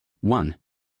1.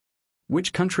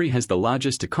 Which country has the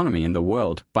largest economy in the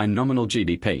world by nominal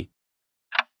GDP?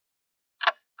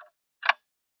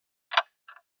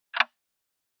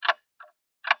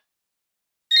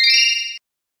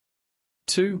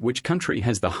 2. Which country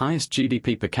has the highest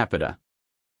GDP per capita?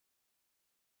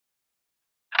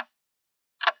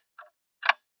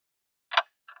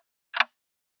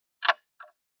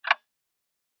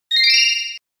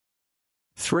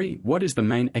 3. What is the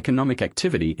main economic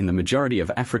activity in the majority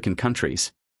of African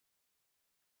countries?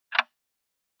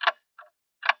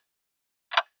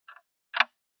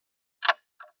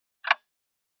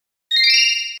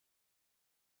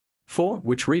 4.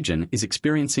 Which region is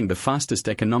experiencing the fastest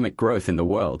economic growth in the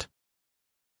world?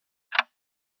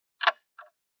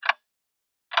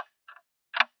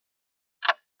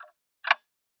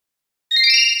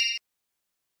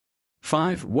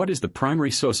 5. What is the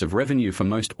primary source of revenue for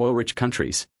most oil-rich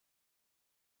countries?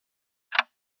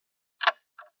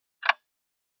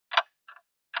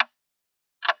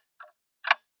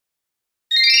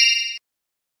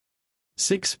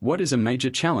 6. What is a major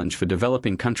challenge for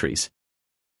developing countries?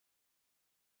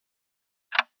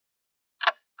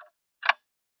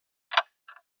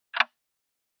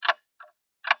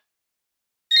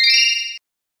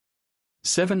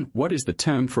 7. What is the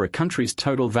term for a country's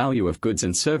total value of goods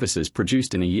and services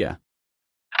produced in a year?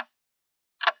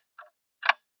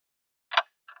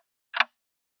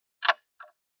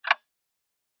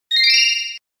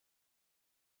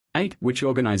 8. Which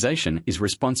organization is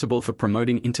responsible for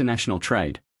promoting international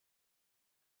trade?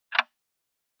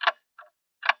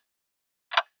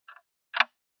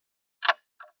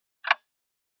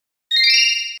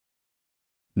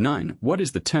 9. What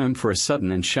is the term for a sudden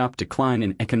and sharp decline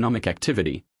in economic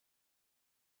activity?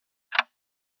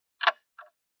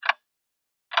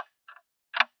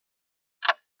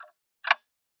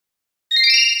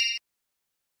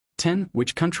 10.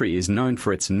 Which country is known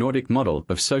for its Nordic model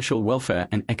of social welfare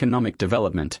and economic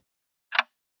development?